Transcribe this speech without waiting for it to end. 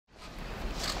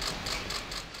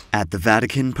At the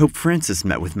Vatican, Pope Francis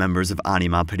met with members of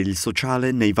Anima per il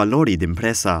Sociale nei Valori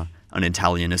d'Impresa, an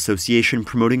Italian association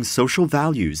promoting social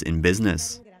values in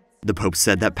business. The Pope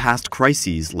said that past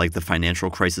crises, like the financial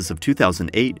crisis of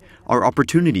 2008, are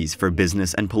opportunities for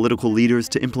business and political leaders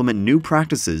to implement new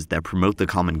practices that promote the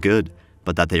common good,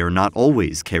 but that they are not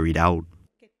always carried out.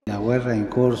 La guerra in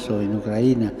corso in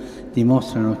Ucraina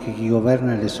dimostrano che chi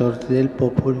governa le sorti del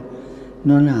popolo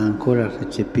non ha ancora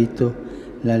recepito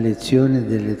la lezione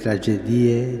delle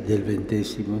tragedie del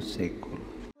XX secolo.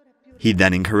 He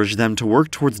then encouraged them to work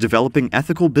towards developing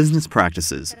ethical business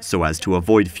practices so as to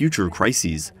avoid future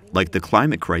crises, like the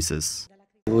climate crisis.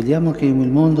 Se vogliamo che il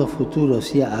mondo futuro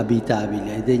sia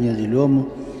abitabile e degno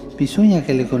dell'uomo, bisogna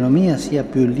che l'economia sia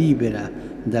più libera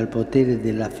dal potere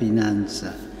della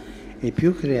finanza e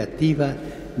più creativa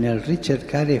nel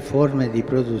ricercare forme di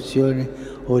produzione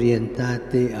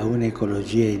orientate a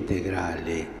un'ecologia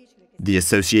integrale. The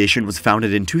association was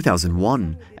founded in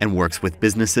 2001 and works with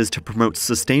businesses to promote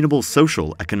sustainable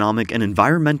social, economic, and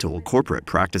environmental corporate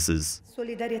practices.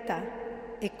 Solidarietà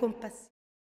e compassione.